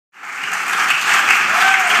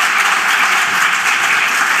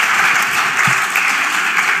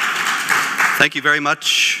Thank you very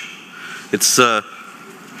much. It's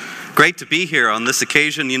great to be here on this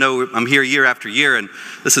occasion. You know, I'm here year after year, and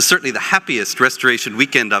this is certainly the happiest Restoration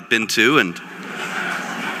Weekend I've been to, and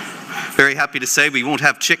very happy to say we won't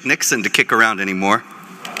have Chick Nixon to kick around anymore.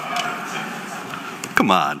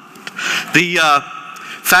 Come on. The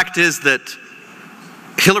fact is that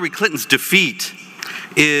Hillary Clinton's defeat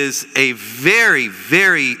is a very,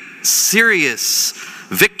 very serious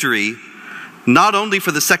victory, not only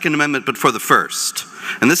for the Second Amendment, but for the First.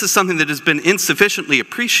 And this is something that has been insufficiently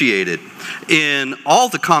appreciated in all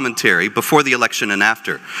the commentary before the election and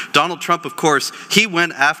after. Donald Trump, of course, he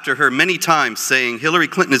went after her many times saying Hillary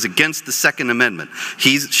Clinton is against the Second Amendment.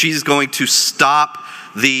 She's going to stop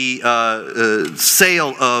the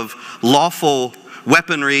sale of lawful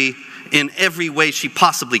weaponry in every way she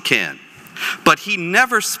possibly can. But he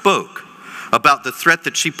never spoke about the threat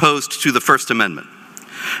that she posed to the First Amendment.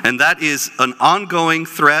 And that is an ongoing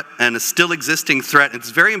threat and a still existing threat.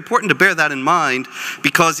 It's very important to bear that in mind,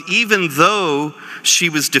 because even though she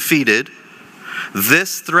was defeated,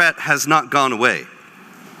 this threat has not gone away.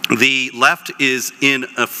 The left is in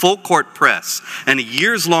a full court press and a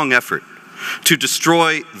years-long effort to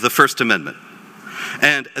destroy the First Amendment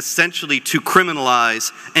and essentially to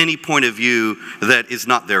criminalize any point of view that is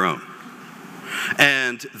not their own.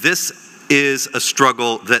 And this is a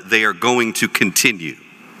struggle that they are going to continue.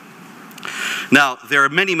 Now, there are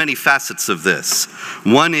many, many facets of this.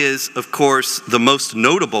 One is, of course, the most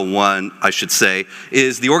notable one, I should say,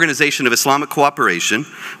 is the Organization of Islamic Cooperation,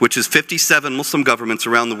 which is 57 Muslim governments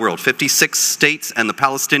around the world, 56 states and the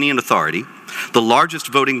Palestinian Authority, the largest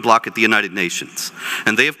voting bloc at the United Nations.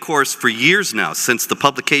 And they, of course, for years now, since the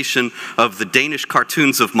publication of the Danish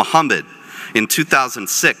cartoons of Muhammad in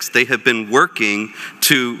 2006, they have been working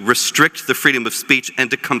to restrict the freedom of speech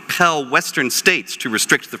and to compel Western states to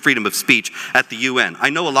restrict the freedom of speech at the UN. I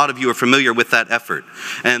know a lot of you are familiar with that effort,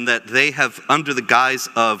 and that they have, under the guise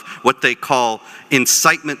of what they call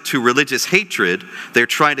incitement to religious hatred, they're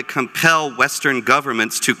trying to compel Western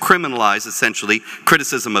governments to criminalize, essentially,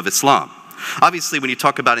 criticism of Islam. Obviously, when you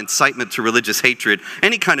talk about incitement to religious hatred,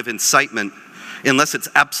 any kind of incitement, unless it's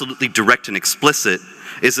absolutely direct and explicit,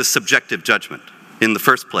 is a subjective judgment in the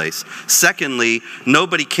first place. Secondly,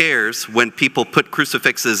 nobody cares when people put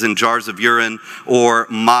crucifixes in jars of urine or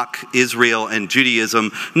mock Israel and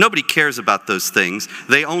Judaism. Nobody cares about those things.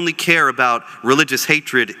 They only care about religious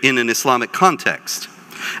hatred in an Islamic context.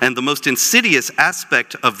 And the most insidious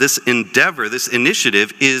aspect of this endeavor, this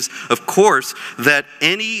initiative, is, of course, that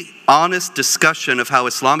any honest discussion of how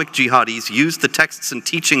Islamic jihadis use the texts and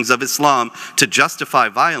teachings of Islam to justify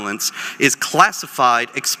violence is classified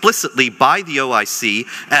explicitly by the OIC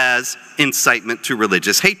as incitement to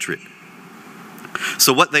religious hatred.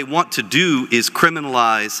 So what they want to do is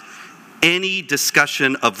criminalize any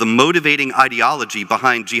discussion of the motivating ideology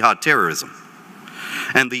behind jihad terrorism.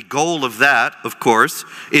 And the goal of that, of course,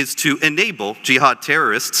 is to enable jihad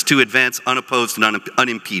terrorists to advance unopposed and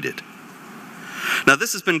unimpeded. Now,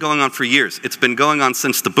 this has been going on for years. It's been going on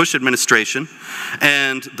since the Bush administration,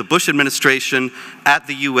 and the Bush administration at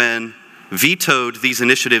the UN vetoed these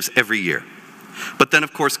initiatives every year. But then,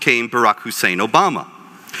 of course, came Barack Hussein Obama.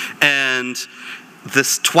 And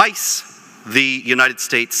twice the United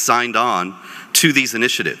States signed on to these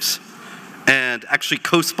initiatives, and actually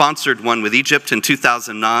co-sponsored one with Egypt in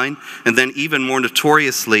 2009, and then even more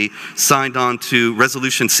notoriously signed on to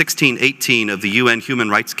Resolution 1618 of the UN Human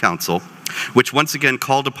Rights Council, which once again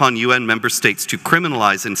called upon UN member states to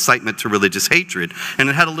criminalize incitement to religious hatred. And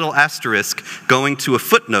it had a little asterisk going to a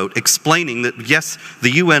footnote explaining that, yes,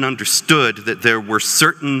 the UN understood that there were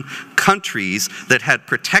certain countries that had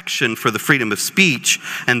protection for the freedom of speech,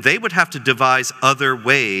 and they would have to devise other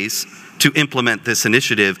ways to implement this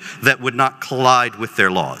initiative that would not collide with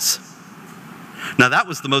their laws. Now, that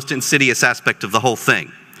was the most insidious aspect of the whole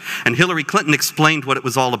thing. And Hillary Clinton explained what it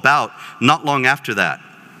was all about not long after that,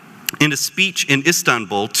 in a speech in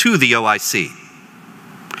Istanbul to the OIC.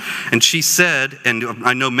 And she said, and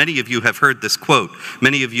I know many of you have heard this quote,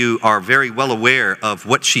 many of you are very well aware of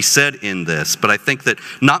what she said in this, but I think that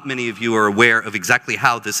not many of you are aware of exactly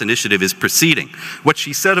how this initiative is proceeding. What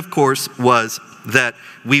she said, of course, was that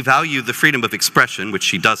we value the freedom of expression, which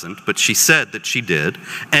she doesn't, but she said that she did,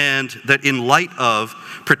 and that in light of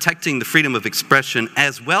protecting the freedom of expression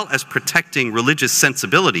as well as protecting religious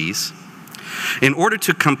sensibilities, in order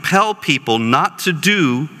to compel people not to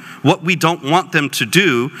do what we don't want them to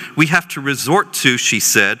do, we have to resort to, she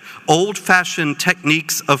said, old-fashioned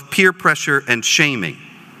techniques of peer pressure and shaming.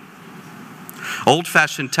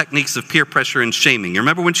 Old-fashioned techniques of peer pressure and shaming. You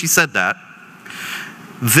remember when she said that?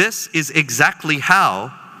 This is exactly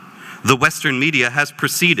how the Western media has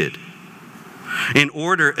proceeded. in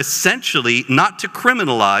order essentially not to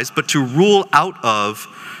criminalize, but to rule out of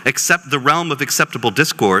the realm of acceptable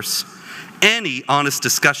discourse any honest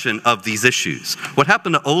discussion of these issues. What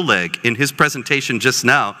happened to Oleg in his presentation just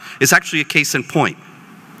now is actually a case in point.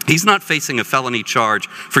 He's not facing a felony charge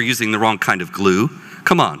for using the wrong kind of glue.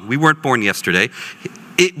 Come on, we weren't born yesterday.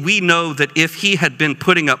 We know that if he had been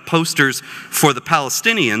putting up posters for the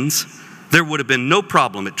Palestinians, there would have been no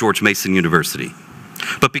problem at George Mason University.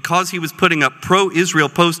 But because he was putting up pro-Israel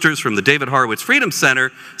posters from the David Horowitz Freedom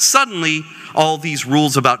Center, suddenly all these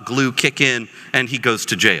rules about glue kick in and he goes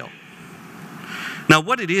to jail. Now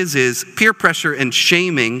what it is peer pressure and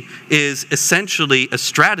shaming is essentially a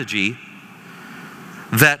strategy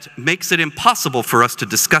that makes it impossible for us to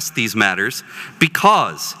discuss these matters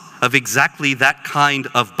because of exactly that kind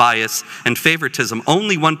of bias and favoritism.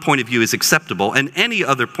 Only one point of view is acceptable, and any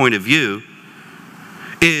other point of view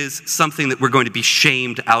is something that we're going to be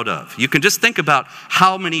shamed out of. You can just think about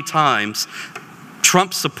how many times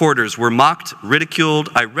Trump supporters were mocked, ridiculed.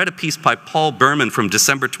 I read a piece by Paul Berman from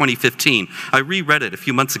December 2015. I reread it a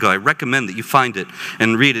few months ago. I recommend that you find it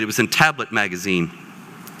and read it. It was in Tablet magazine.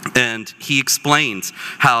 And he explains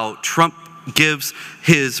how Trump gives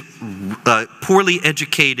his poorly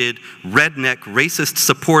educated, redneck, racist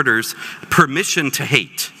supporters permission to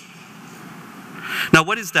hate. Now,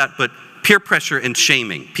 what is that but peer pressure and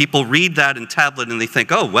shaming? People read that in Tablet and they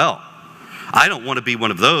think, oh, well, I don't want to be one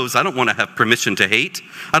of those. I don't want to have permission to hate.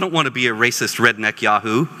 I don't want to be a racist redneck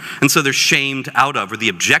yahoo. And so they're shamed out of, or the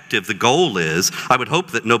objective, the goal is, I would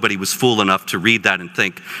hope that nobody was fool enough to read that and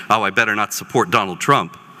think, oh, I better not support Donald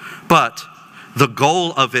Trump. But the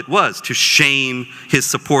goal of it was to shame his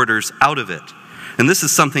supporters out of it. And this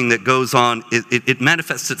is something that goes on, it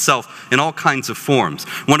manifests itself in all kinds of forms.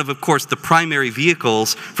 One of course, the primary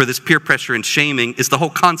vehicles for this peer pressure and shaming is the whole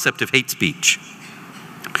concept of hate speech.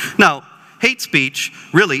 Now, hate speech,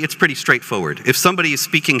 really, it's pretty straightforward. If somebody is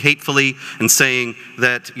speaking hatefully and saying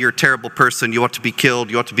that you're a terrible person, you ought to be killed,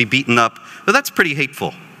 you ought to be beaten up, well, that's pretty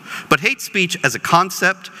hateful. But hate speech as a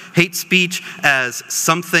concept, hate speech as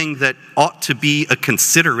something that ought to be a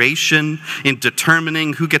consideration in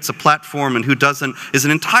determining who gets a platform and who doesn't, is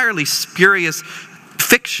an entirely spurious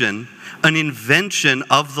fiction, an invention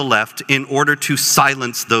of the left in order to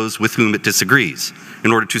silence those with whom it disagrees,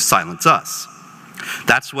 in order to silence us.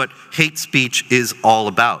 That's what hate speech is all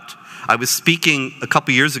about. I was speaking a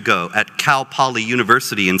couple years ago at Cal Poly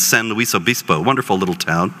University in San Luis Obispo, wonderful little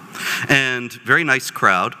town, and very nice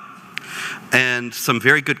crowd, and some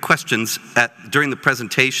very good questions during the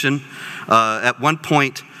presentation. At one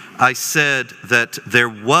point, I said that there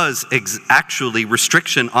was actually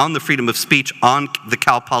restriction on the freedom of speech on the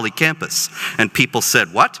Cal Poly campus, and people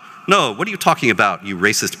said, "What? No, what are you talking about, you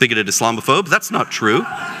racist, bigoted Islamophobe? That's not true."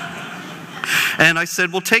 And I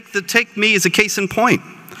said, well, take me as a case in point.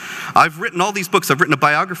 I've written all these books. I've written a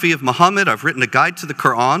biography of Muhammad. I've written a guide to the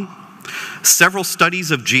Quran, several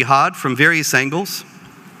studies of jihad from various angles.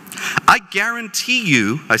 I guarantee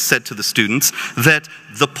you, I said to the students, that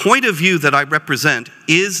the point of view that I represent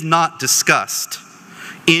is not discussed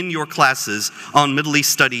in your classes on Middle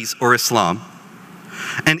East studies or Islam.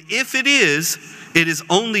 And if it is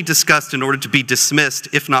only discussed in order to be dismissed,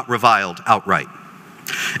 if not reviled outright.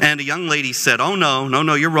 And a young lady said, oh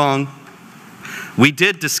no, you're wrong. We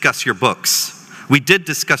did discuss your books. We did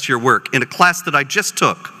discuss your work in a class that I just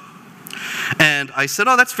took. And I said,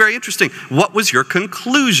 oh, that's very interesting. What was your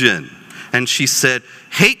conclusion? And she said,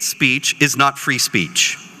 hate speech is not free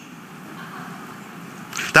speech.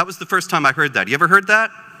 That was the first time I heard that. You ever heard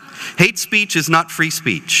that? Hate speech is not free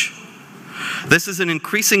speech. This is an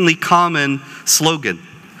increasingly common slogan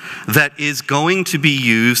that is going to be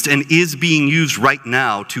used and is being used right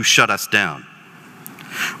now to shut us down.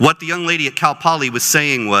 What the young lady at Cal Poly was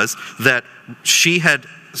saying was that she had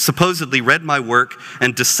supposedly read my work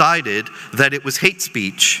and decided that it was hate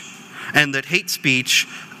speech, and that hate speech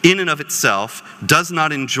in and of itself does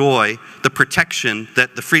not enjoy the protection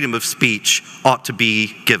that the freedom of speech ought to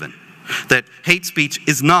be given. That hate speech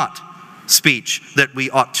is not speech that we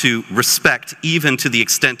ought to respect, even to the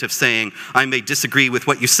extent of saying, I may disagree with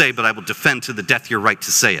what you say, but I will defend to the death your right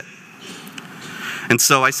to say it. And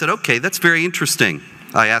so I said, okay, that's very interesting.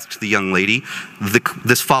 I asked the young lady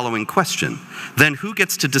this following question. Then who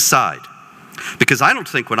gets to decide? Because I don't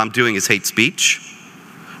think what I'm doing is hate speech,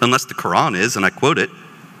 unless the Quran is, and I quote it.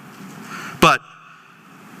 But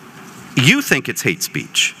you think it's hate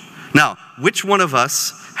speech. Now, which one of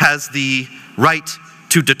us has the right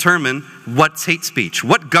to determine what's hate speech?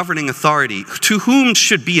 What governing authority, to whom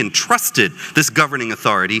should be entrusted this governing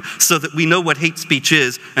authority so that we know what hate speech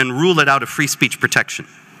is and rule it out of free speech protection?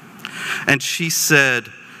 And she said,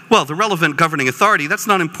 Well, the relevant governing authority, that's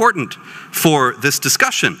not important for this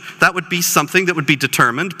discussion. That would be something that would be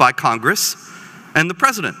determined by Congress and the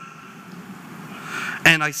president.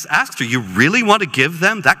 And I asked her, you really want to give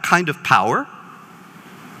them that kind of power?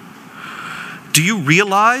 Do you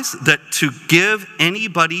realize that to give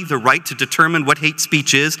anybody the right to determine what hate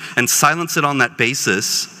speech is and silence it on that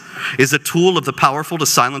basis is a tool of the powerful to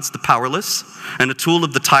silence the powerless and a tool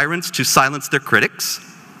of the tyrants to silence their critics?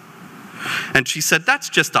 And she said, that's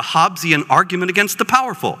just a Hobbesian argument against the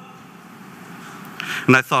powerful.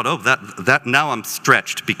 And I thought, oh, that now I'm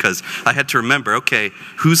stretched, because I had to remember, okay,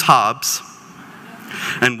 who's Hobbes?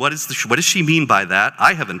 And what does she mean by that?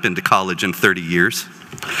 I haven't been to college in 30 years.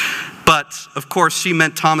 But, of course, she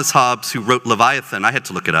meant Thomas Hobbes, who wrote Leviathan. I had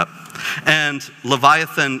to look it up. And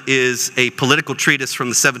Leviathan is a political treatise from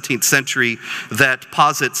the 17th century that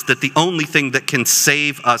posits that the only thing that can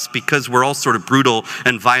save us, because we're all sort of brutal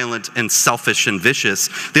and violent and selfish and vicious,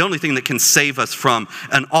 the only thing that can save us from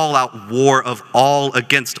an all-out war of all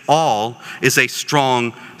against all is a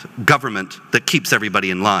strong government that keeps everybody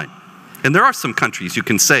in line. And there are some countries you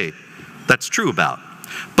can say that's true about.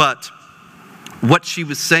 But what she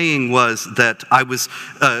was saying was that I was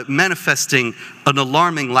manifesting an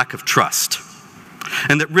alarming lack of trust,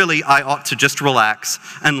 and that really I ought to just relax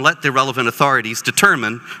and let the relevant authorities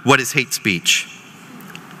determine what is hate speech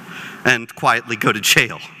and quietly go to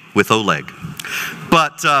jail with Oleg.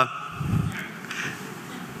 But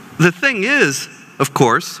the thing is, of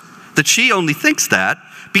course, that she only thinks that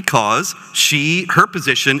because her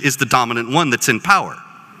position is the dominant one that's in power.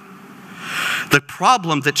 The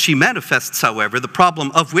problem that she manifests, however, the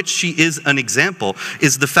problem of which she is an example,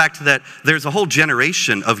 is the fact that there's a whole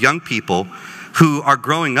generation of young people who are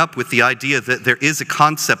growing up with the idea that there is a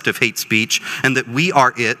concept of hate speech and that we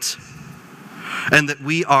are it, and that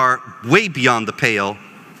we are way beyond the pale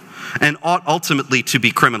and ought ultimately to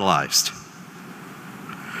be criminalized.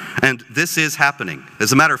 And this is happening.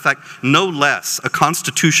 As a matter of fact, no less a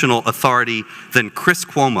constitutional authority than Chris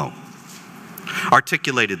Cuomo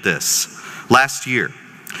articulated this last year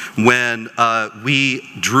when we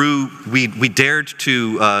dared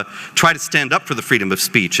to try to stand up for the freedom of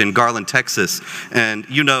speech in Garland, Texas. And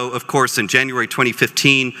you know, of course, in January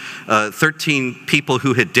 2015, 13 people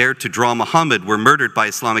who had dared to draw Muhammad were murdered by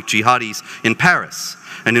Islamic jihadis in Paris.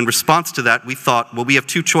 And in response to that, we thought, well, we have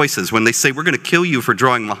two choices. When they say, we're going to kill you for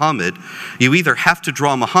drawing Muhammad, you either have to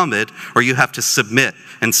draw Muhammad or you have to submit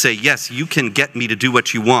and say, yes, you can get me to do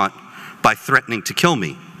what you want by threatening to kill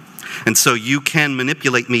me. And so you can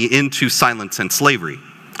manipulate me into silence and slavery.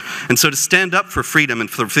 And so to stand up for freedom and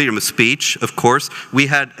for freedom of speech, of course, we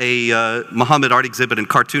had a Muhammad art exhibit and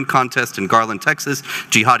cartoon contest in Garland, Texas.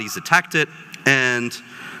 Jihadis attacked it, and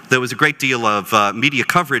there was a great deal of media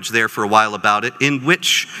coverage there for a while about it,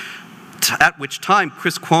 at which time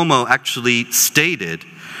Chris Cuomo actually stated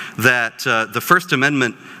that the First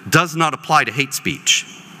Amendment does not apply to hate speech.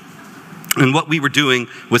 And what we were doing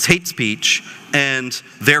was hate speech, and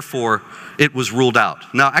therefore it was ruled out.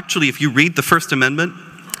 Now, actually, if you read the First Amendment,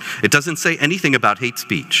 it doesn't say anything about hate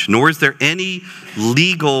speech, nor is there any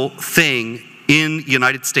legal thing in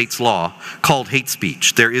United States law called hate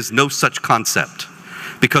speech. There is no such concept.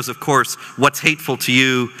 Because, of course, what's hateful to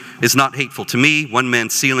you is not hateful to me. One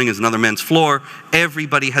man's ceiling is another man's floor.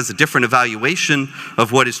 Everybody has a different evaluation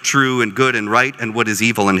of what is true and good and right and what is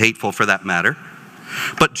evil and hateful, for that matter.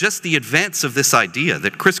 But just the advance of this idea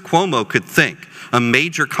that Chris Cuomo could think, a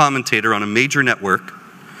major commentator on a major network,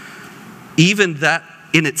 even that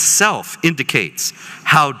in itself indicates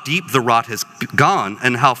how deep the rot has gone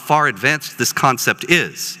and how far advanced this concept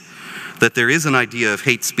is. That there is an idea of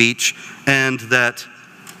hate speech and that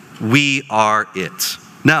we are it.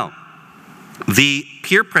 Now, the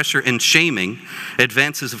peer pressure and shaming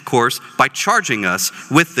advances, of course, by charging us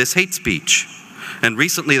with this hate speech. And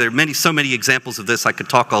recently there are so many examples of this. I could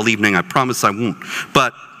talk all evening. I promise I won't.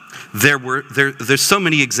 But there's so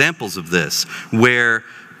many examples of this where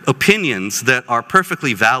opinions that are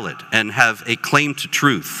perfectly valid and have a claim to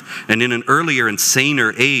truth and in an earlier and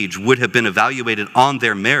saner age would have been evaluated on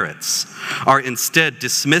their merits are instead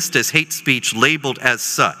dismissed as hate speech, labeled as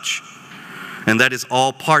such. And that is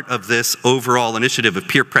all part of this overall initiative of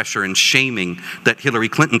peer pressure and shaming that Hillary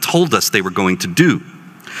Clinton told us they were going to do.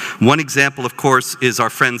 One example, of course, is our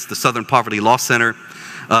friends, the Southern Poverty Law Center,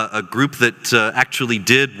 a group that actually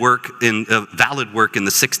did valid work in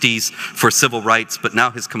the 60s for civil rights, but now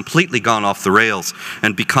has completely gone off the rails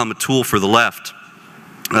and become a tool for the left.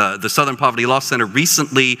 The Southern Poverty Law Center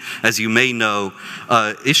recently, as you may know,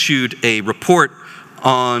 issued a report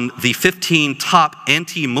on the 15 top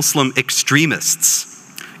anti-Muslim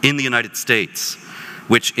extremists in the United States.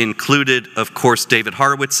 which included, of course, David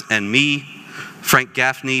Horowitz and me, Frank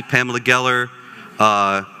Gaffney, Pamela Geller,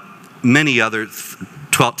 many others,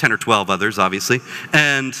 10 or 12 others, obviously.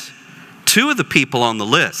 And two of the people on the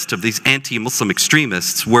list of these anti-Muslim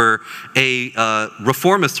extremists were a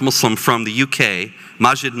reformist Muslim from the UK,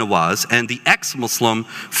 Maajid Nawaz, and the ex-Muslim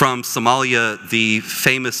from Somalia, the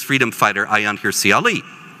famous freedom fighter Ayaan Hirsi Ali.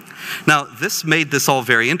 Now, this made this all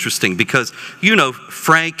very interesting because, you know,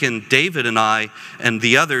 Frank and David and I and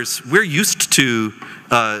the others, we're used to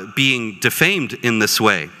being defamed in this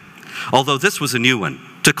way. Although this was a new one.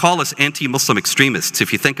 To call us anti-Muslim extremists,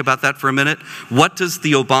 if you think about that for a minute, what does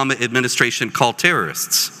the Obama administration call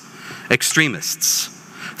terrorists? Extremists.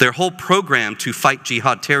 Their whole program to fight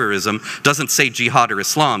jihad terrorism doesn't say jihad or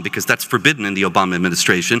Islam because that's forbidden in the Obama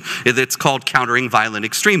administration. It's called countering violent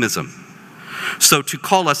extremism. So to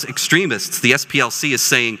call us extremists, the SPLC is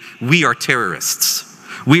saying we are terrorists.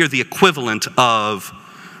 We are the equivalent of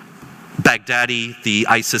Baghdadi, the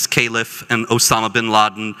ISIS caliph, and Osama bin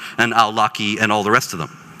Laden, and al-Awlaki, and all the rest of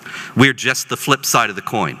them. We're just the flip side of the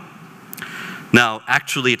coin. Now,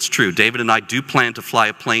 actually, it's true. David and I do plan to fly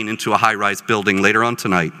a plane into a high-rise building later on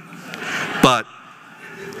tonight. But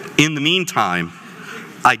in the meantime,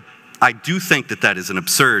 I do think that that is an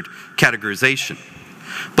absurd categorization.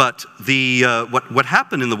 But what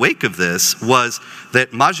happened in the wake of this was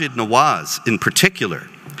that Maajid Nawaz, in particular,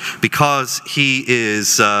 because he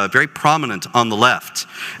is very prominent on the left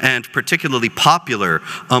and particularly popular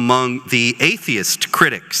among the atheist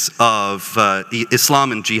critics of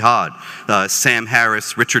Islam and jihad, Sam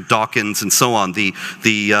Harris, Richard Dawkins, and so on, the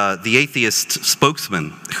atheist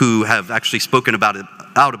spokesmen who have actually spoken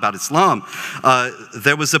out about Islam,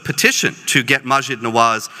 there was a petition to get Maajid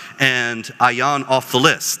Nawaz and Ayaan off the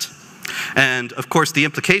list. And of course the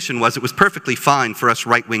implication was it was perfectly fine for us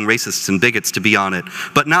right-wing racists and bigots to be on it,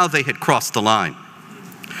 but now they had crossed the line.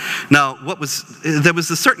 Now there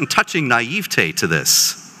was a certain touching naivete to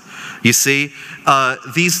this. You see,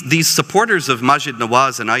 these supporters of Maajid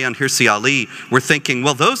Nawaz and Ayaan Hirsi Ali were thinking,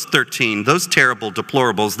 well, those 13, those terrible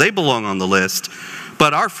deplorables, they belong on the list.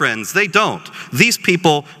 But our friends, they don't. These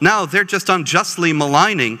people, now they're just unjustly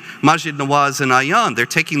maligning Maajid Nawaz and Ayaan. They're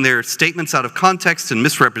taking their statements out of context and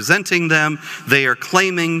misrepresenting them. They are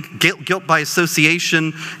claiming guilt by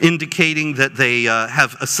association, indicating that they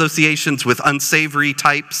have associations with unsavory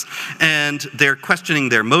types, and they're questioning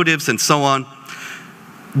their motives and so on.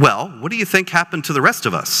 Well, what do you think happened to the rest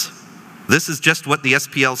of us? This is just what the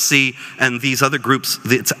SPLC and these other groups,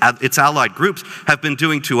 its allied groups, have been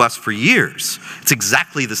doing to us for years. It's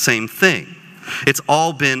exactly the same thing. It's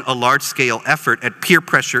all been a large-scale effort at peer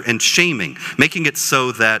pressure and shaming, making it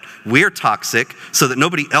so that we're toxic, so that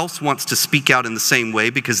nobody else wants to speak out in the same way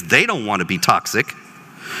because they don't want to be toxic.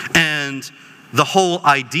 And the whole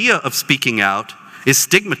idea of speaking out is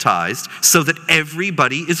stigmatized so that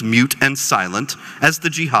everybody is mute and silent as the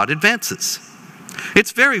jihad advances.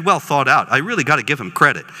 It's very well thought out. I really got to give him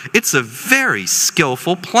credit. It's a very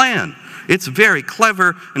skillful plan. It's very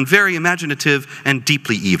clever and very imaginative and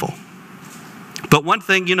deeply evil. But one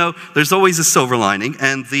thing, you know, there's always a silver lining,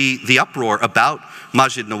 and the uproar about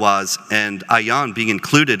Maajid Nawaz and Ayaan being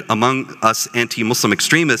included among us anti-Muslim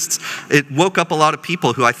extremists, it woke up a lot of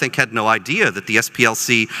people who I think had no idea that the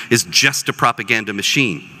SPLC is just a propaganda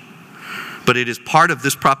machine. But it is part of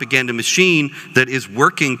this propaganda machine that is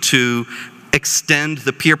working to extend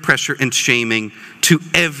the peer pressure and shaming to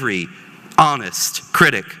every honest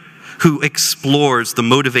critic who explores the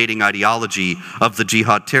motivating ideology of the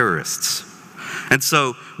jihad terrorists. And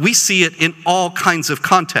so we see it in all kinds of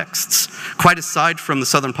contexts, quite aside from the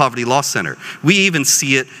Southern Poverty Law Center. We even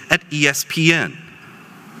see it at ESPN.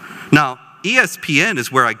 Now, ESPN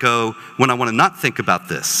is where I go when I want to not think about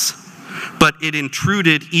this, but it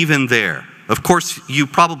intruded even there. Of course, you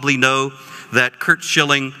probably know that Curt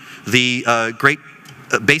Schilling, the great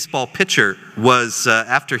baseball pitcher, was,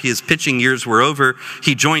 after his pitching years were over,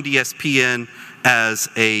 he joined ESPN as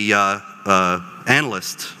a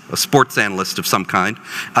analyst, a sports analyst of some kind.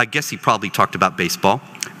 I guess he probably talked about baseball.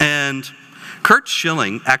 And Curt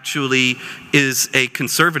Schilling actually is a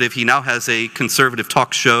conservative. He now has a conservative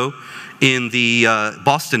talk show in the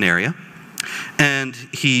Boston area. And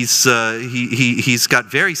he's got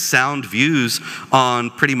very sound views on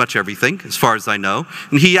pretty much everything, as far as I know.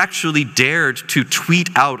 And he actually dared to tweet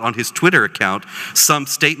out on his Twitter account some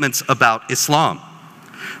statements about Islam.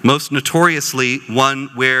 Most notoriously, one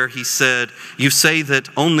where he said, "You say that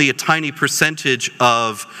only a tiny percentage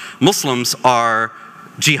of Muslims are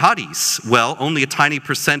jihadis. Well, only a tiny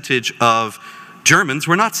percentage of Germans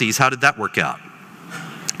were Nazis. How did that work out?"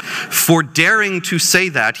 For daring to say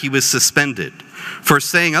that, he was suspended. For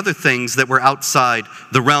saying other things that were outside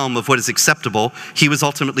the realm of what is acceptable, he was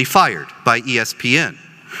ultimately fired by ESPN.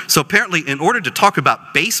 So apparently, in order to talk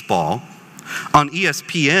about baseball on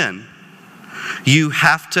ESPN, you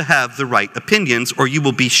have to have the right opinions or you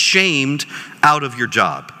will be shamed out of your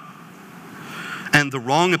job. And the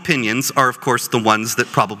wrong opinions are, of course, the ones that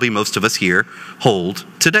probably most of us here hold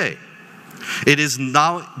today. It is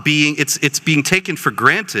now it's being taken for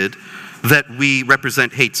granted that we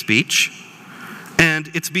represent hate speech, and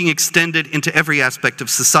it's being extended into every aspect of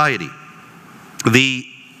society. The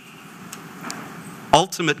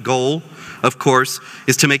ultimate goal, of course,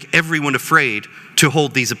 is to make everyone afraid to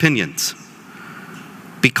hold these opinions,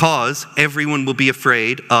 because everyone will be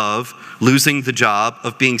afraid of losing the job,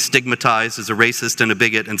 of being stigmatized as a racist and a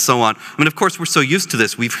bigot and so on. I mean, of course, we're so used to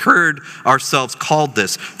this. We've heard ourselves called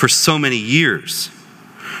this for so many years.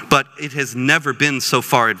 But it has never been so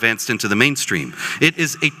far advanced into the mainstream. It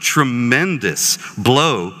is a tremendous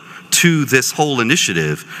blow to this whole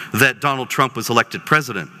initiative that Donald Trump was elected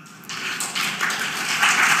president.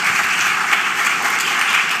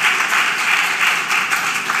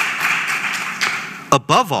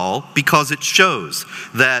 Above all, because it shows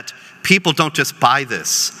that people don't just buy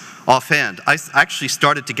this offhand. I actually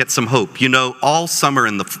started to get some hope. You know, all summer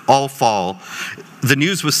and all fall, the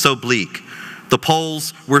news was so bleak. The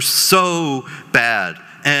polls were so bad.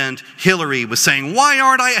 And Hillary was saying, "Why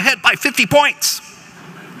aren't I ahead by 50 points?"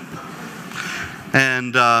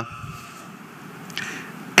 And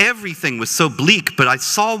everything was so bleak, but I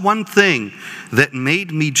saw one thing that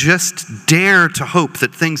made me just dare to hope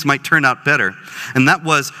that things might turn out better. And that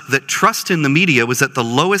was that trust in the media was at the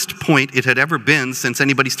lowest point it had ever been since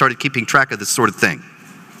anybody started keeping track of this sort of thing.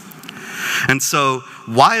 And so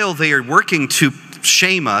while they are working to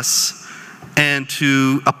shame us and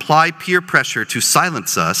to apply peer pressure to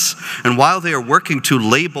silence us, and while they are working to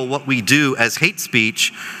label what we do as hate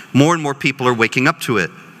speech, more and more people are waking up to it.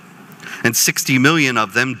 And 60 million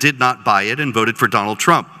of them did not buy it and voted for Donald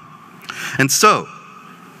Trump. And so,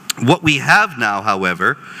 what we have now,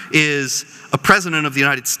 however, is a president of the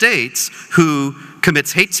United States who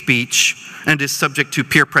commits hate speech and is subject to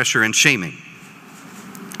peer pressure and shaming.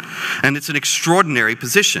 And it's an extraordinary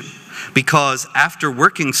position, because after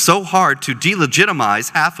working so hard to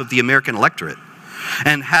delegitimize half of the American electorate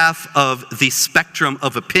and half of the spectrum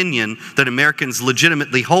of opinion that Americans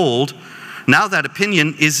legitimately hold, now that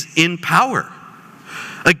opinion is in power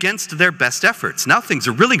against their best efforts. Now things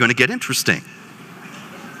are really going to get interesting.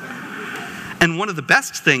 And one of the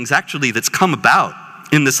best things, actually, that's come about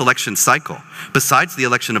in this election cycle, besides the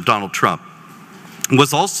election of Donald Trump,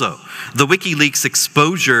 was also the WikiLeaks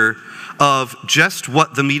exposure of just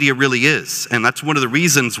what the media really is. And that's one of the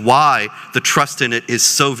reasons why the trust in it is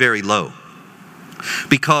so very low.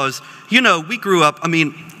 Because, you know, we grew up,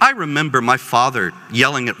 I remember my father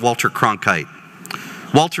yelling at Walter Cronkite.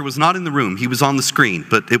 Walter was not in the room, he was on the screen,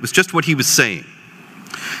 but it was just what he was saying.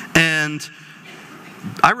 And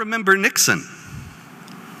I remember Nixon,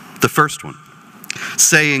 the first one,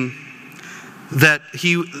 saying that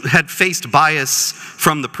he had faced bias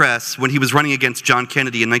from the press when he was running against John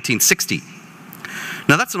Kennedy in 1960.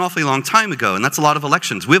 Now that's an awfully long time ago, and that's a lot of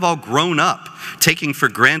elections. We've all grown up taking for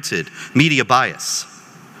granted media bias.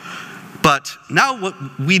 But now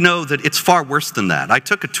we know that it's far worse than that. I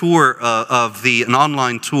took a tour an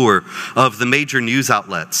online tour of the major news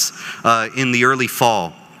outlets in the early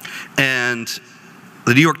fall. And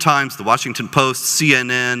the New York Times, the Washington Post,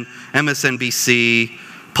 CNN, MSNBC,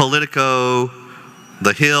 Politico,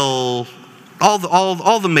 The Hill,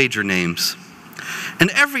 all the major names.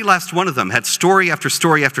 And every last one of them had story after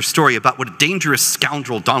story after story about what a dangerous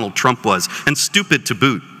scoundrel Donald Trump was, and stupid to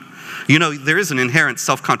boot. You know, there is an inherent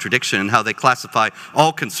self-contradiction in how they classify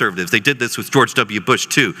all conservatives. They did this with George W. Bush,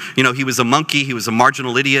 too. You know, he was a monkey, he was a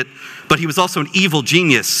marginal idiot, but he was also an evil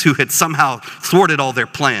genius who had somehow thwarted all their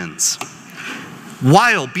plans,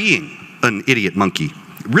 while being an idiot monkey.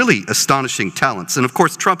 Really astonishing talents. And of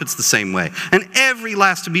course, Trump, it's the same way. And every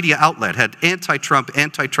last media outlet had anti-Trump,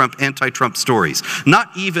 anti-Trump, anti-Trump stories. Not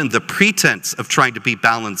even the pretense of trying to be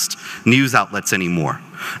balanced news outlets anymore.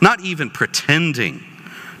 Not even pretending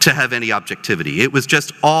to have any objectivity. It was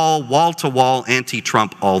just all wall-to-wall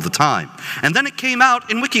anti-Trump all the time. And then it came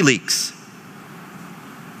out in WikiLeaks.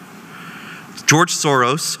 George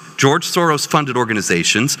Soros funded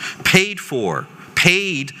organizations,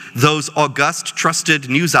 paid those august, trusted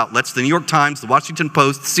news outlets, the New York Times, the Washington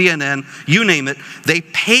Post, CNN, you name it, they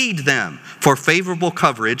paid them for favorable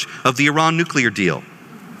coverage of the Iran nuclear deal.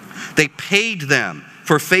 They paid them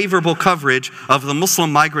for favorable coverage of the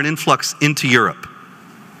Muslim migrant influx into Europe.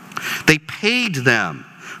 They paid them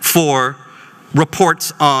for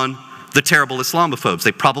reports on the terrible Islamophobes.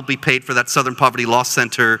 They probably paid for that Southern Poverty Law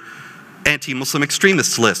Center anti-Muslim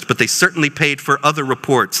extremists list, but they certainly paid for other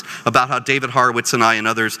reports about how David Horowitz and I and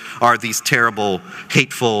others are these terrible,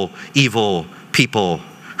 hateful, evil people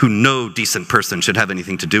who no decent person should have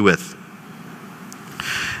anything to do with.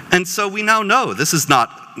 And so we now know this is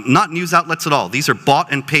not news outlets at all. These are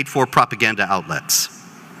bought and paid for propaganda outlets.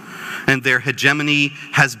 And their hegemony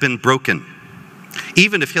has been broken.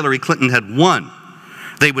 Even if Hillary Clinton had won,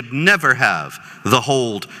 they would never have the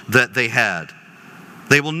hold that they had.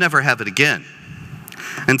 They will never have it again.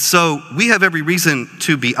 And so we have every reason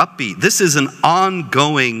to be upbeat. This is an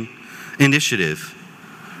ongoing initiative,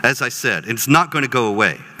 as I said, and it's not going to go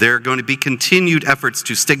away. There are going to be continued efforts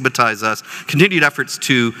to stigmatize us, continued efforts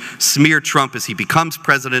to smear Trump as he becomes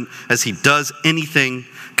president, as he does anything,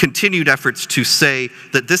 continued efforts to say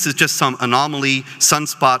that this is just some anomaly,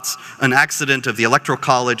 sunspots, an accident of the Electoral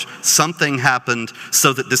College, something happened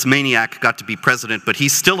so that this maniac got to be president, but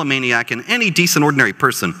he's still a maniac, and any decent ordinary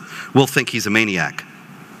person will think he's a maniac.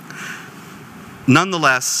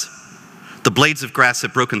 Nonetheless, the blades of grass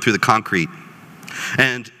have broken through the concrete,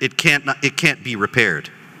 and it can't be repaired.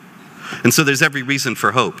 And so there's every reason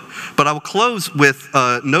for hope. But I will close with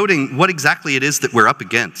noting what exactly it is that we're up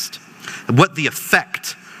against, what the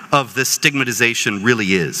effect of this stigmatization really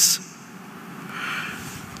is.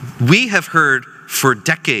 We have heard for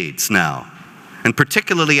decades now, and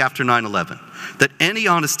particularly after 9/11, that any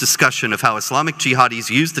honest discussion of how Islamic jihadis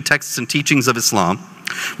use the texts and teachings of Islam,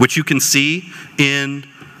 which you can see in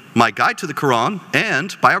my Guide to the Quran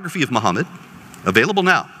and Biography of Muhammad, available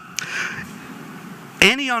now.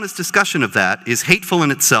 Any honest discussion of that is hateful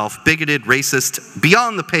in itself, bigoted, racist,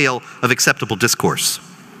 beyond the pale of acceptable discourse.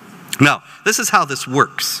 Now, this is how this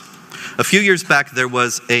works. A few years back, there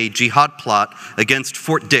was a jihad plot against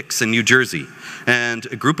Fort Dix in New Jersey. And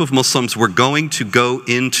a group of Muslims were going to go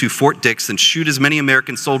into Fort Dix and shoot as many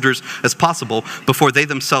American soldiers as possible before they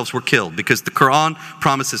themselves were killed, because the Quran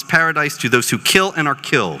promises paradise to those who kill and are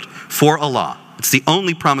killed for Allah. It's the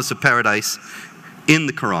only promise of paradise in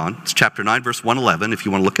the Quran. It's chapter 9, verse 111, if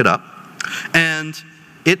you want to look it up. And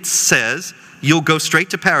it says, you'll go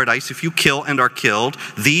straight to paradise if you kill and are killed.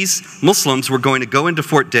 These Muslims were going to go into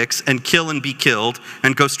Fort Dix and kill and be killed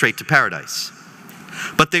and go straight to paradise.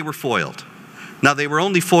 But they were foiled. Now, they were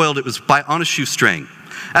only foiled, it was on a shoestring.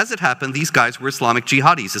 As it happened, these guys were Islamic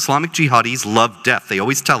jihadis. Islamic jihadis love death. They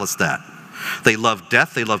always tell us that. They love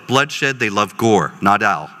death, they love bloodshed, they love gore,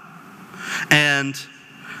 nadal. And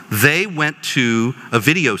they went to a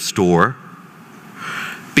video store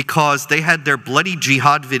because they had their bloody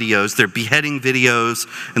jihad videos, their beheading videos,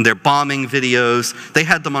 and their bombing videos. They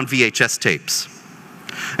had them on VHS tapes.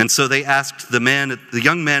 And so they asked the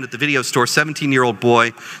young man at the video store, 17-year-old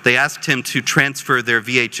boy, they asked him to transfer their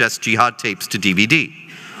VHS jihad tapes to DVD.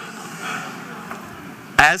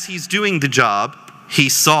 As he's doing the job, he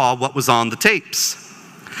saw what was on the tapes.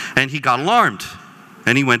 And he got alarmed.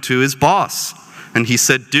 And he went to his boss. And he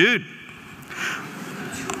said, dude,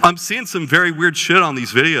 I'm seeing some very weird shit on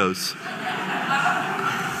these videos.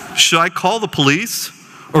 Should I call the police,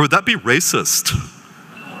 or would that be racist?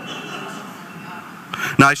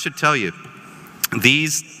 Now, I should tell you,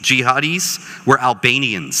 these jihadis were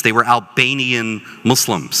Albanians. They were Albanian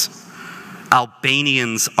Muslims.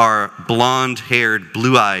 Albanians are blonde-haired,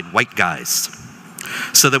 blue-eyed white guys.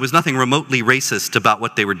 So there was nothing remotely racist about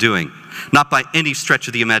what they were doing, not by any stretch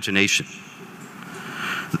of the imagination.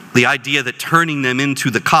 The idea that turning them into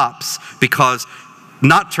the cops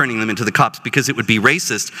not turning them into the cops because it would be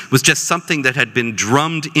racist was just something that had been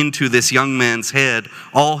drummed into this young man's head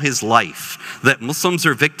all his life. That Muslims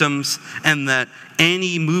are victims and that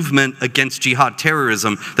any movement against jihad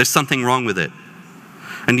terrorism, there's something wrong with it.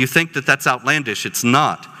 And you think that that's outlandish. It's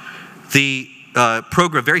not. The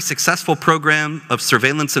very successful program of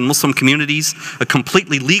surveillance in Muslim communities, a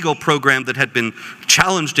completely legal program that had been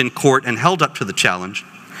challenged in court and held up to the challenge.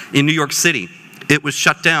 In New York City, it was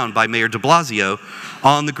shut down by Mayor de Blasio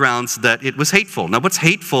on the grounds that it was hateful. Now, what's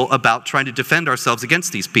hateful about trying to defend ourselves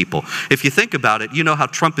against these people? If you think about it, you know how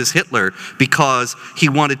Trump is Hitler because he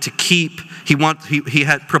wanted to he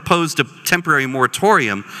had proposed a temporary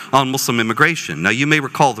moratorium on Muslim immigration. Now, you may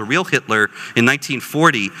recall the real Hitler in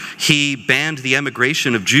 1940, he banned the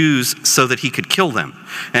emigration of Jews so that he could kill them.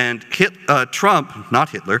 And Trump, not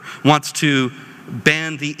Hitler, wants to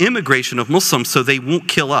ban the immigration of Muslims so they won't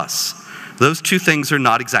kill us. Those two things are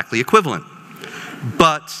not exactly equivalent.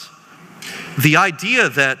 But the idea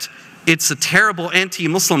that it's a terrible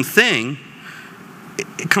anti-Muslim thing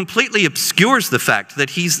completely obscures the fact that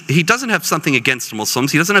he doesn't have something against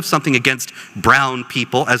Muslims. He doesn't have something against brown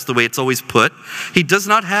people, as the way it's always put. He does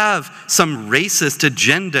not have some racist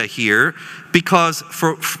agenda here, because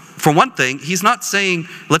for one thing, he's not saying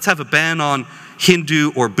let's have a ban on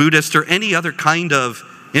Hindu or Buddhist or any other kind of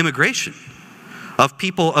immigration of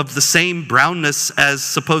people of the same brownness as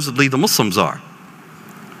supposedly the Muslims are.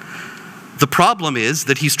 The problem is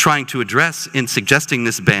that he's trying to address in suggesting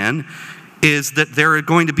this ban is that there are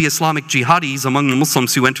going to be Islamic jihadis among the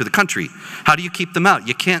Muslims who enter the country. How do you keep them out?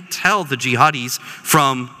 You can't tell the jihadis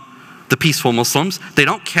from the peaceful Muslims. They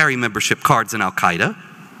don't carry membership cards in Al-Qaeda.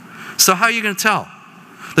 So how are you going to tell?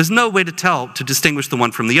 There's no way to distinguish the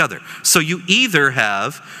one from the other. So you either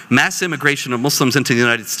have mass immigration of Muslims into the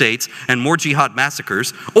United States and more jihad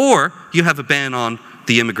massacres, or you have a ban on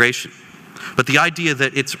the immigration. But the idea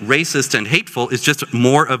that it's racist and hateful is just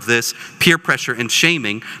more of this peer pressure and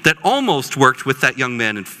shaming that almost worked with that young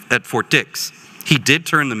man at Fort Dix. He did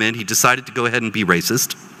turn them in. He decided to go ahead and be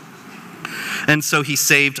racist. And so he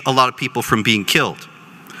saved a lot of people from being killed.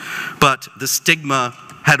 But the stigma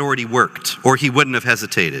had already worked, or he wouldn't have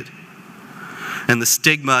hesitated. And the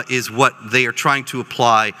stigma is what they are trying to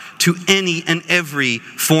apply to any and every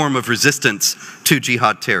form of resistance to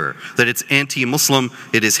jihad terror. That it's anti-Muslim,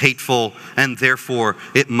 it is hateful, and therefore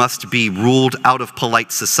it must be ruled out of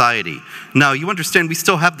polite society. Now, you understand, we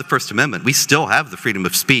still have the First Amendment. We still have the freedom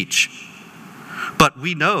of speech. But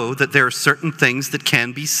we know that there are certain things that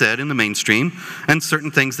can be said in the mainstream and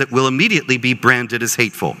certain things that will immediately be branded as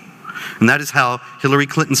hateful. And that is how Hillary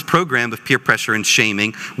Clinton's program of peer pressure and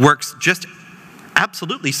shaming works just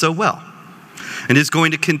absolutely so well, and is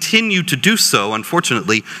going to continue to do so,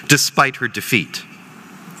 unfortunately, despite her defeat.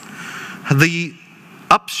 The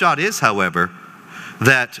upshot is, however,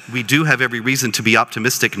 that we do have every reason to be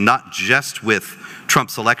optimistic, not just with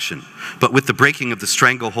Trump's election, but with the breaking of the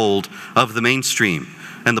stranglehold of the mainstream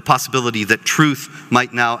and the possibility that truth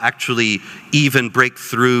might now actually even break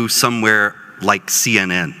through somewhere like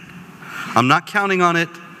CNN. I'm not counting on it.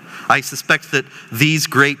 I suspect that these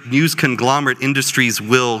great news conglomerate industries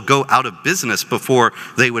will go out of business before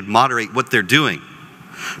they would moderate what they're doing.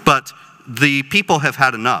 But the people have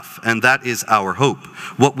had enough, and that is our hope.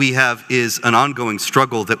 What we have is an ongoing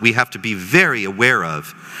struggle that we have to be very aware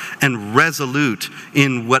of and resolute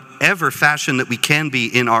in whatever fashion that we can be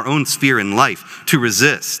in our own sphere in life to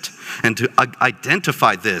resist and to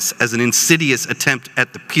identify this as an insidious attempt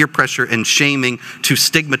at the peer pressure and shaming to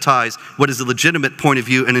stigmatize what is a legitimate point of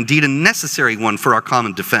view and indeed a necessary one for our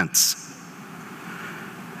common defense.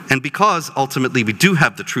 And because ultimately we do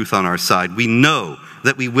have the truth on our side, we know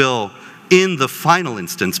that we will, in the final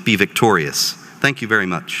instance, be victorious. Thank you very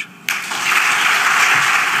much.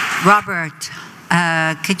 Robert,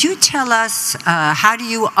 could you tell us how do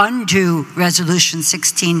you undo Resolution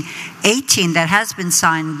 1618 that has been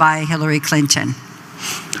signed by Hillary Clinton?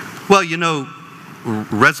 Well, you know,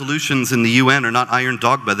 resolutions in the UN are not iron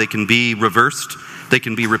dogma. They can be reversed, they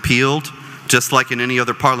can be repealed, just like in any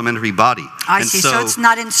other parliamentary body. I see. So it's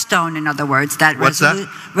not in stone, in other words.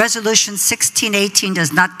 Resolution 1618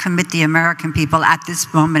 does not commit the American people at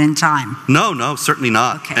this moment in time. No, no, certainly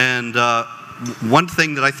not. Okay. And one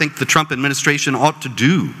thing that I think the Trump administration ought to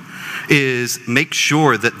do is make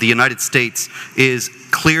sure that the United States is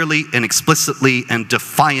clearly and explicitly and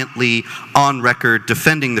defiantly on record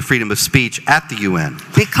defending the freedom of speech at the UN.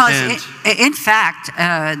 Because in fact,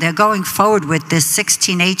 they're going forward with this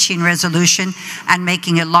 1618 resolution and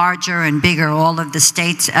making it larger and bigger, all of the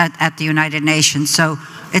states at the United Nations. So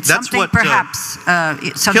it's That's something what, perhaps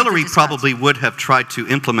Hillary probably would have tried to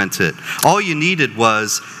implement it. All you needed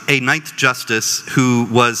was a ninth justice who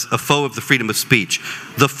was a foe of the freedom of speech.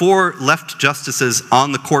 The 4 left justices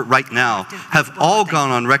on the court right now have all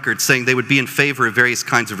gone on record saying they would be in favor of various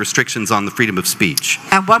kinds of restrictions on the freedom of speech.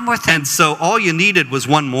 And one more thing. And so all you needed was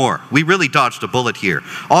one more. We really dodged a bullet here.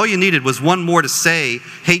 All you needed was one more to say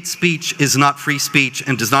hate speech is not free speech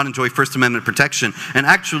and does not enjoy First Amendment protection, and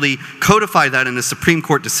actually codify that in a Supreme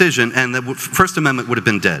Court decision, and the First Amendment would have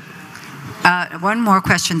been dead. One more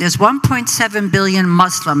question. There's 1.7 billion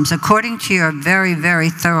Muslims. According to your very, very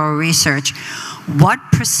thorough research, what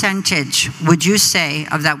percentage would you say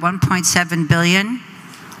of that 1.7 billion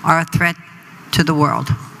are a threat to the world?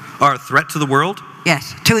 Are a threat to the world?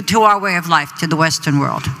 Yes, to our way of life, to the Western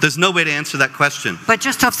world. There's no way to answer that question. But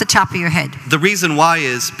just off the top of your head. The reason why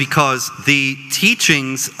is because the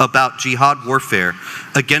teachings about jihad warfare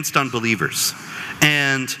against unbelievers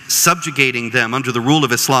and subjugating them under the rule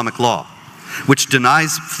of Islamic law, which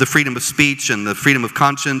denies the freedom of speech and the freedom of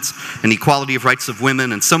conscience and equality of rights of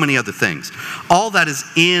women and so many other things. All that is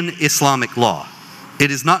in Islamic law.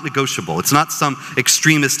 It is not negotiable. It's not some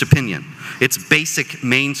extremist opinion. It's basic,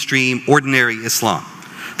 mainstream, ordinary Islam.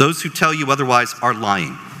 Those who tell you otherwise are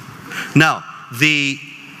lying. Now,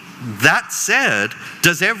 that said,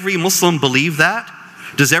 does every Muslim believe that?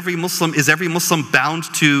 Is every Muslim bound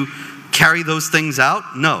to carry those things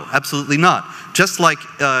out? No, absolutely not. Just like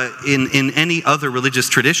in any other religious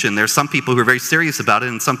tradition, there are some people who are very serious about it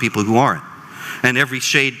and some people who aren't. And every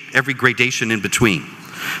shade, every gradation in between.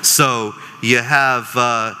 So you have,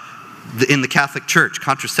 in the Catholic Church,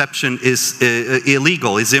 contraception is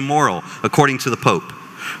illegal, is immoral, according to the Pope.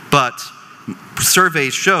 But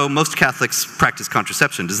surveys show most Catholics practice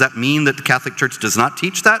contraception. Does that mean that the Catholic Church does not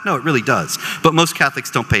teach that? No, it really does. But most Catholics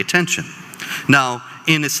don't pay attention. Now,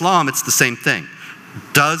 in Islam, it's the same thing.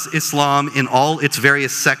 Does Islam, in all its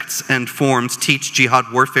various sects and forms, teach jihad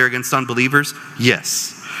warfare against unbelievers?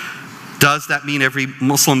 Yes. Does that mean every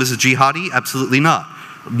Muslim is a jihadi? Absolutely not.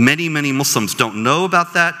 Many, many Muslims don't know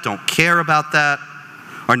about that, don't care about that,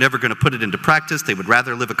 are never going to put it into practice. They would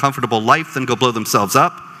rather live a comfortable life than go blow themselves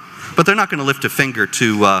up. But they're not going to lift a finger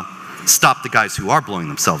to stop the guys who are blowing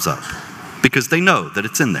themselves up, because they know that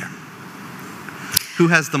it's in there. Who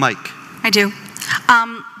has the mic? I do.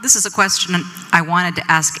 This is a question I wanted to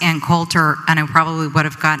ask Ann Coulter, and I probably would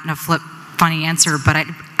have gotten a funny answer, but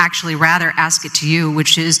I'd actually rather ask it to you,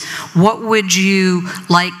 which is, what would you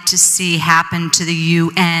like to see happen to the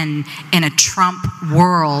UN in a Trump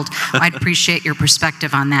world? I'd appreciate your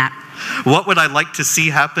perspective on that. What would I like to see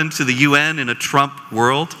happen to the UN in a Trump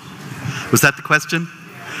world? Was that the question?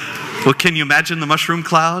 Well, can you imagine the mushroom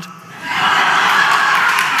cloud?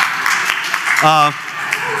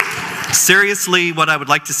 Seriously, what I would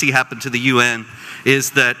like to see happen to the UN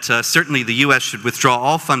is that certainly the U.S. should withdraw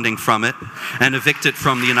all funding from it and evict it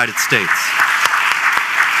from the United States.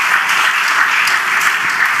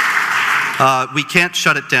 We can't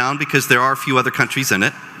shut it down because there are a few other countries in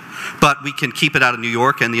it, but we can keep it out of New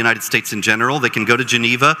York and the United States in general. They can go to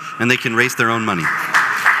Geneva and they can raise their own money.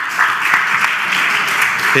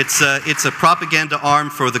 It's a propaganda arm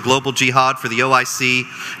for the global jihad, for the OIC.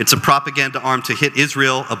 It's a propaganda arm to hit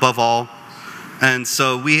Israel above all. And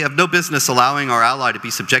so we have no business allowing our ally to be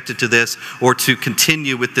subjected to this or to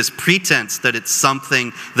continue with this pretense that it's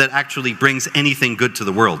something that actually brings anything good to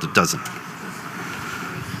the world. It doesn't.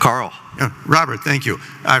 Carl. Yeah, Robert, thank you.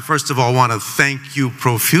 I first of all want to thank you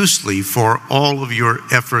profusely for all of your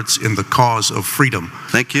efforts in the cause of freedom.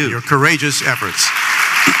 Thank you. Your courageous efforts.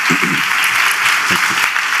 Thank you.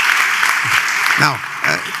 Now,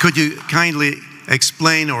 could you kindly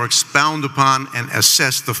explain or expound upon and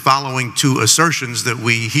assess the following two assertions that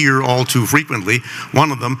we hear all too frequently?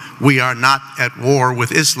 One of them, we are not at war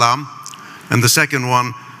with Islam. And the second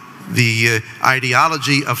one, the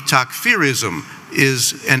ideology of takfirism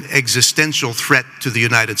is an existential threat to the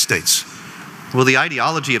United States. Well, the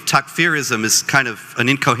ideology of takfirism is kind of an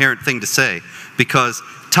incoherent thing to say, because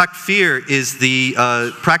takfir is the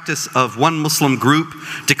practice of one Muslim group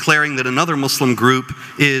declaring that another Muslim group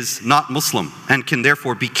is not Muslim and can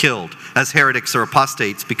therefore be killed as heretics or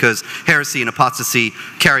apostates, because heresy and apostasy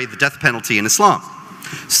carry the death penalty in Islam.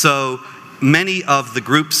 So many of the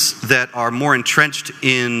groups that are more entrenched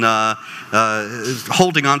in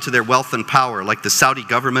holding on to their wealth and power, like the Saudi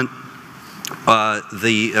government,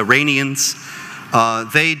 the Iranians,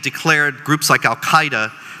 they declared groups like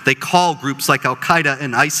Al-Qaeda. They call groups like Al-Qaeda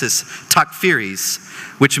and ISIS takfiris,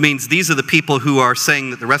 which means these are the people who are saying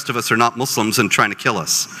that the rest of us are not Muslims and trying to kill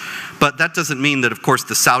us. But that doesn't mean that, of course,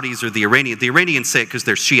 the Saudis or the Iranians say it because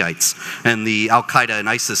they're Shiites, and the Al-Qaeda and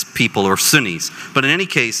ISIS people are Sunnis. But in any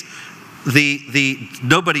case,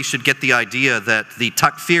 nobody should get the idea that the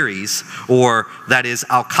takfiris, or that is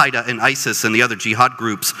Al-Qaeda and ISIS and the other jihad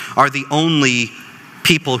groups, are the only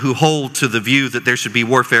people who hold to the view that there should be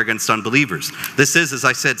warfare against unbelievers. This is, as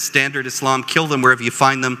I said, standard Islam. Kill them wherever you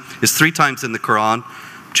find them is 3 times in the Quran.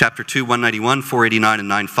 Chapter 2, 191, 489, and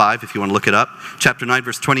 95, if you want to look it up. Chapter 9,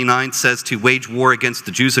 verse 29 says to wage war against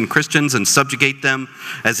the Jews and Christians and subjugate them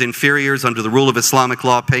as inferiors under the rule of Islamic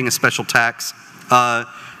law, paying a special tax.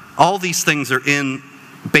 All these things are in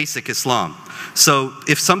basic Islam. So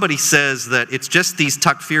if somebody says that it's just these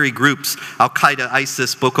takfiri groups, Al-Qaeda,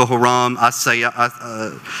 ISIS, Boko Haram,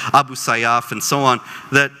 Abu Sayyaf, and so on,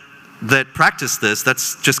 that practice this,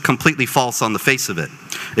 that's just completely false on the face of it.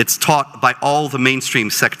 It's taught by all the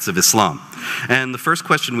mainstream sects of Islam. And the first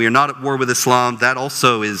question, we are not at war with Islam, that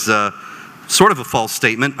also is sort of a false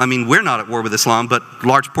statement. I mean, we're not at war with Islam, but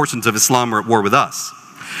large portions of Islam are at war with us.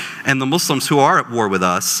 And the Muslims who are at war with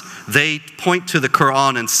us, they point to the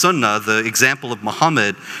Quran and Sunnah, the example of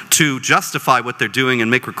Muhammad, to justify what they're doing and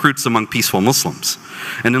make recruits among peaceful Muslims.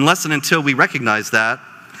 And unless and until we recognize that,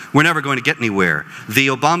 we're never going to get anywhere. The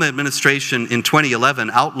Obama administration in 2011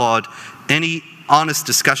 outlawed any honest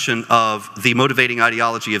discussion of the motivating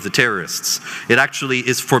ideology of the terrorists. It actually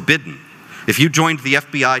is forbidden. If you joined the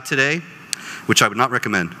FBI today, which I would not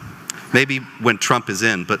recommend, maybe when Trump is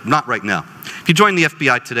in, but not right now. If you join the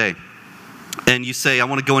FBI today and you say, I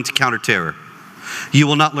want to go into counterterror, you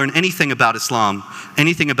will not learn anything about Islam,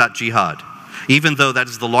 anything about jihad, even though that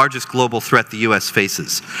is the largest global threat the U.S.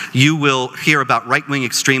 faces. You will hear about right-wing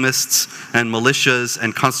extremists and militias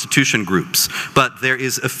and constitution groups, but there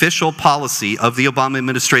is official policy of the Obama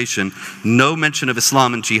administration, no mention of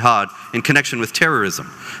Islam and jihad in connection with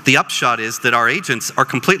terrorism. The upshot is that our agents are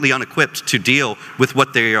completely unequipped to deal with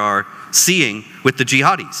what they are seeing with the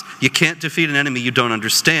jihadis. You can't defeat an enemy you don't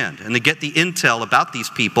understand. And they get the intel about these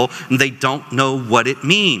people and they don't know what it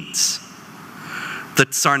means. The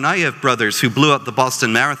Tsarnaev brothers who blew up the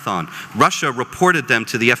Boston Marathon, Russia reported them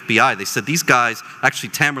to the FBI. They said these guys, actually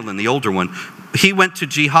Tamerlan, the older one, he went to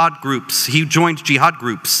jihad groups, he joined jihad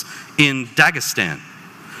groups in Dagestan.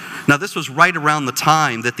 Now this was right around the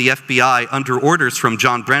time that the FBI, under orders from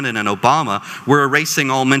John Brennan and Obama, were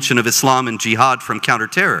erasing all mention of Islam and jihad from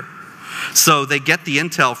counterterror. So they get the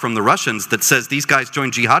intel from the Russians that says these guys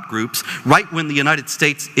joined jihad groups right when the United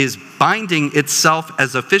States is binding itself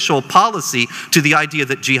as official policy to the idea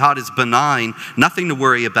that jihad is benign, nothing to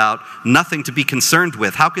worry about, nothing to be concerned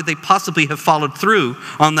with. How could they possibly have followed through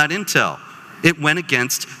on that intel? It went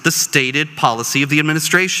against the stated policy of the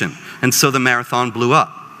administration, and so the marathon blew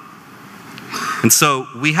up. And so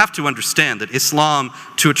we have to understand that Islam,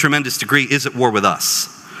 to a tremendous degree, is at war with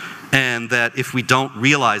us. And that if we don't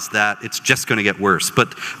realize that, it's just going to get worse.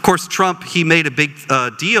 But of course, Trump, he made a big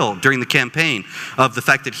deal during the campaign of the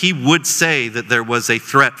fact that he would say that there was a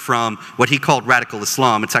threat from what he called radical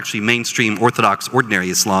Islam. It's actually mainstream Orthodox ordinary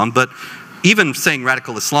Islam. But even saying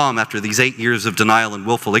radical Islam after these 8 years of denial and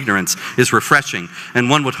willful ignorance is refreshing. And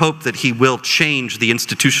one would hope that he will change the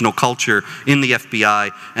institutional culture in the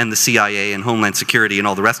FBI and the CIA and Homeland Security and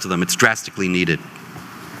all the rest of them. It's drastically needed.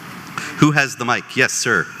 Who has the mic? Yes,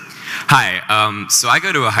 sir. Hi, so I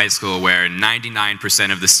go to a high school where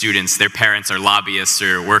 99% of the students, their parents are lobbyists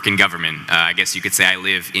or work in government. I guess you could say I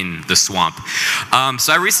live in the swamp.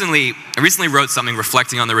 So I recently wrote something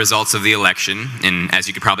reflecting on the results of the election, and as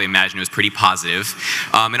you could probably imagine, it was pretty positive.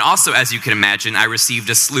 And also, as you can imagine, I received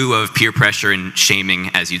a slew of peer pressure and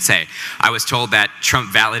shaming, as you'd say. I was told that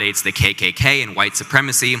Trump validates the KKK and white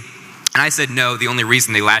supremacy. And I said no, the only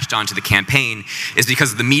reason they latched onto the campaign is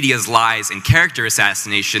because of the media's lies and character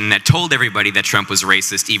assassination that told everybody that Trump was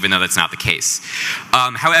racist, even though that's not the case.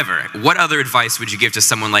 However, what other advice would you give to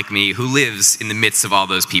someone like me who lives in the midst of all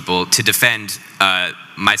those people to defend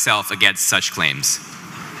myself against such claims?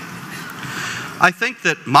 I think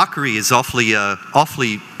that mockery is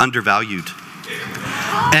awfully undervalued.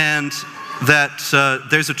 And that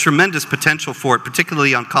there's a tremendous potential for it,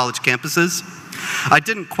 particularly on college campuses. I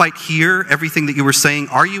didn't quite hear everything that you were saying.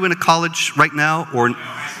 Are you in a college right now? Or no,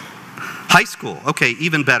 high school? Okay,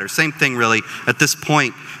 even better. Same thing really. At this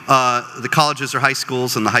point, the colleges are high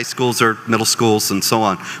schools and the high schools are middle schools and so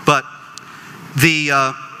on. But the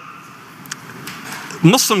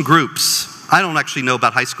Muslim groups, I don't actually know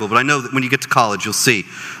about high school, but I know that when you get to college, you'll see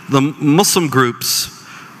the Muslim groups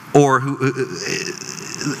or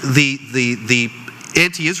the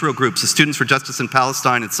anti-Israel groups, the Students for Justice in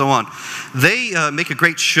Palestine and so on, they make a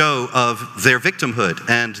great show of their victimhood,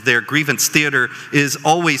 and their grievance theater is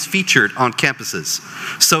always featured on campuses.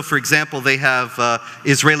 So for example, they have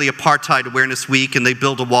Israeli Apartheid Awareness Week, and they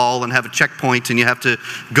build a wall and have a checkpoint, and you have to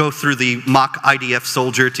go through the mock IDF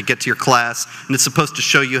soldier to get to your class, and it's supposed to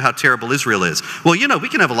show you how terrible Israel is. Well, you know, we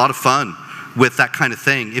can have a lot of fun with that kind of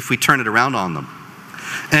thing if we turn it around on them.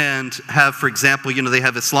 And have, for example, you know, they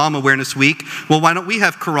have Islam Awareness Week. Well, why don't we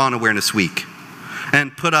have Quran Awareness Week?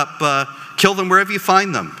 And put up, kill them wherever you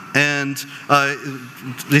find them. And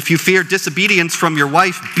if you fear disobedience from your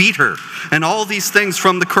wife, beat her. And all these things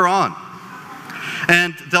from the Quran.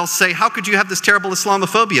 And they'll say, how could you have this terrible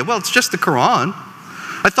Islamophobia? Well, it's just the Quran.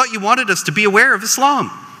 I thought you wanted us to be aware of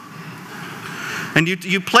Islam. And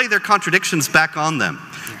you play their contradictions back on them.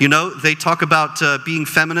 You know, they talk about being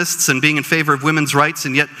feminists and being in favor of women's rights,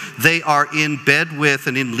 and yet they are in bed with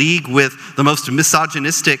and in league with the most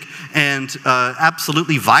misogynistic and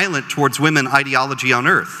absolutely violent towards women ideology on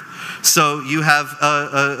earth. So you have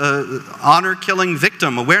Honor Killing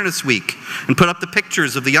Victim Awareness Week, and put up the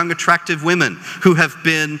pictures of the young attractive women who have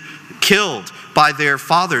been killed by their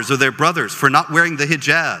fathers or their brothers for not wearing the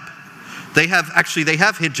hijab. They have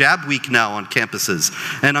hijab week now on campuses.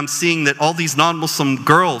 And I'm seeing that all these non-Muslim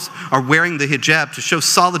girls are wearing the hijab to show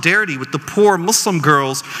solidarity with the poor Muslim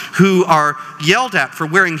girls who are yelled at for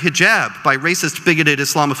wearing hijab by racist, bigoted,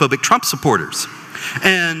 Islamophobic Trump supporters.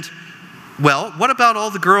 And, well, what about all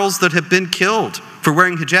the girls that have been killed for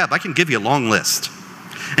wearing hijab? I can give you a long list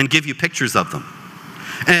and give you pictures of them.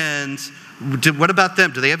 And what about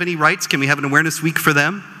them? Do they have any rights? Can we have an awareness week for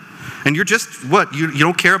them? And you're just, what, you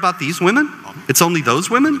don't care about these women? It's only those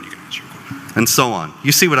women? And so on.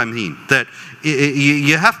 You see what I mean? That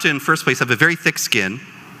you have to, in the first place, have a very thick skin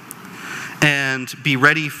and be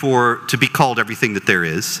ready to be called everything that there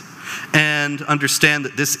is, and understand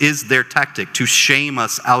that this is their tactic to shame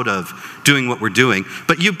us out of doing what we're doing.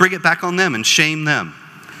 But you bring it back on them and shame them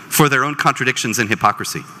for their own contradictions and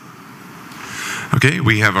hypocrisy. Okay,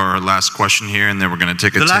 we have our last question here, and then we're going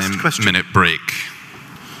to take a 10-minute break.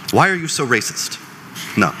 Why are you so racist?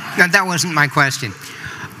 No. No, that wasn't my question.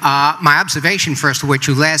 My observation, first of what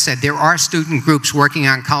you last said, there are student groups working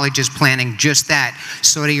on colleges planning just that.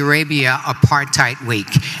 Saudi Arabia, Apartheid Week.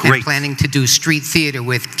 Great. And planning to do street theater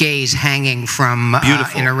with gays hanging from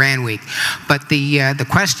in Iran Week. But the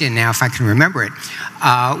question now, if I can remember it,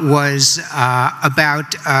 was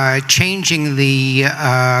about changing the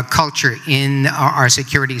culture in our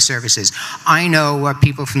security services. I know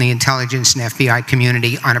people from the intelligence and FBI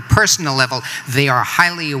community on a personal level, they are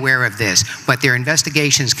highly aware of this, but their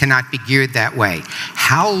investigations cannot be geared that way.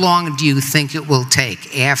 How long do you think it will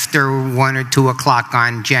take after 1 or 2 o'clock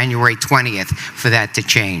on January 20th for that to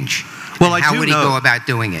change? Well, and how would he go about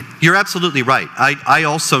doing it? You're absolutely right. I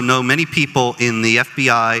also know many people in the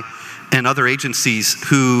FBI and other agencies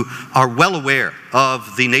who are well aware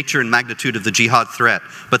of the nature and magnitude of the jihad threat,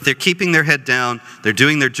 but they're keeping their head down, they're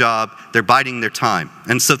doing their job, they're biding their time.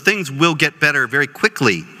 And so things will get better very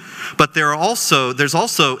quickly, but there's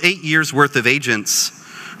also 8 years worth of agents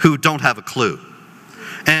who don't have a clue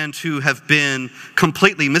and who have been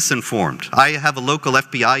completely misinformed. I have a local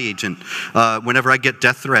FBI agent. Whenever I get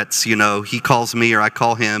death threats, you know, he calls me or I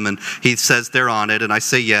call him and he says they're on it and I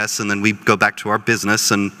say yes, and then we go back to our business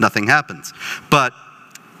and nothing happens. But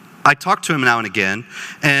I talk to him now and again,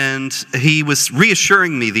 and he was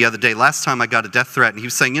reassuring me the other day, last time I got a death threat, and he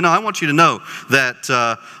was saying, you know, I want you to know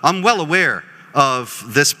that I'm well aware of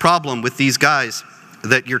this problem with these guys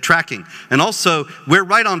that you're tracking. And also, we're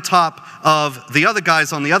right on top of the other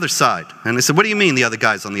guys on the other side. And I said, what do you mean the other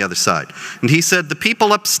guys on the other side? And he said, the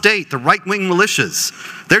people upstate, the right-wing militias,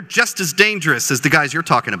 they're just as dangerous as the guys you're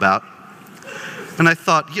talking about. And I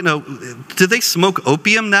thought, you know, do they smoke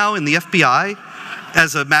opium now in the FBI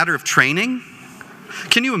as a matter of training?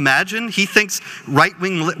 Can you imagine? He thinks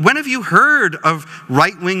right-wing... When have you heard of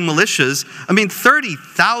right-wing militias? I mean,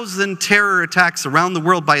 30,000 terror attacks around the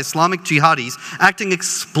world by Islamic jihadis acting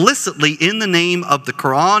explicitly in the name of the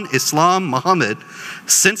Quran, Islam, Muhammad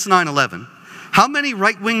since 9/11. How many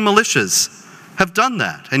right-wing militias have done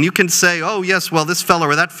that? And you can say, oh, yes, well, this fellow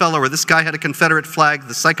or that fellow or this guy had a Confederate flag,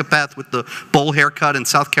 the psychopath with the bowl haircut in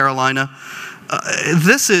South Carolina.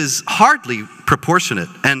 This is hardly proportionate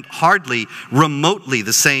and hardly remotely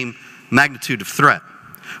the same magnitude of threat.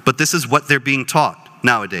 But this is what they're being taught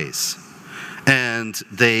nowadays. And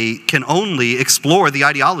they can only explore the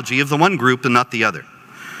ideology of the one group and not the other.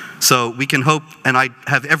 So we can hope, and I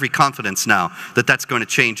have every confidence now, that that's going to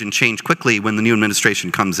change and change quickly when the new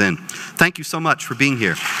administration comes in. Thank you so much for being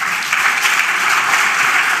here.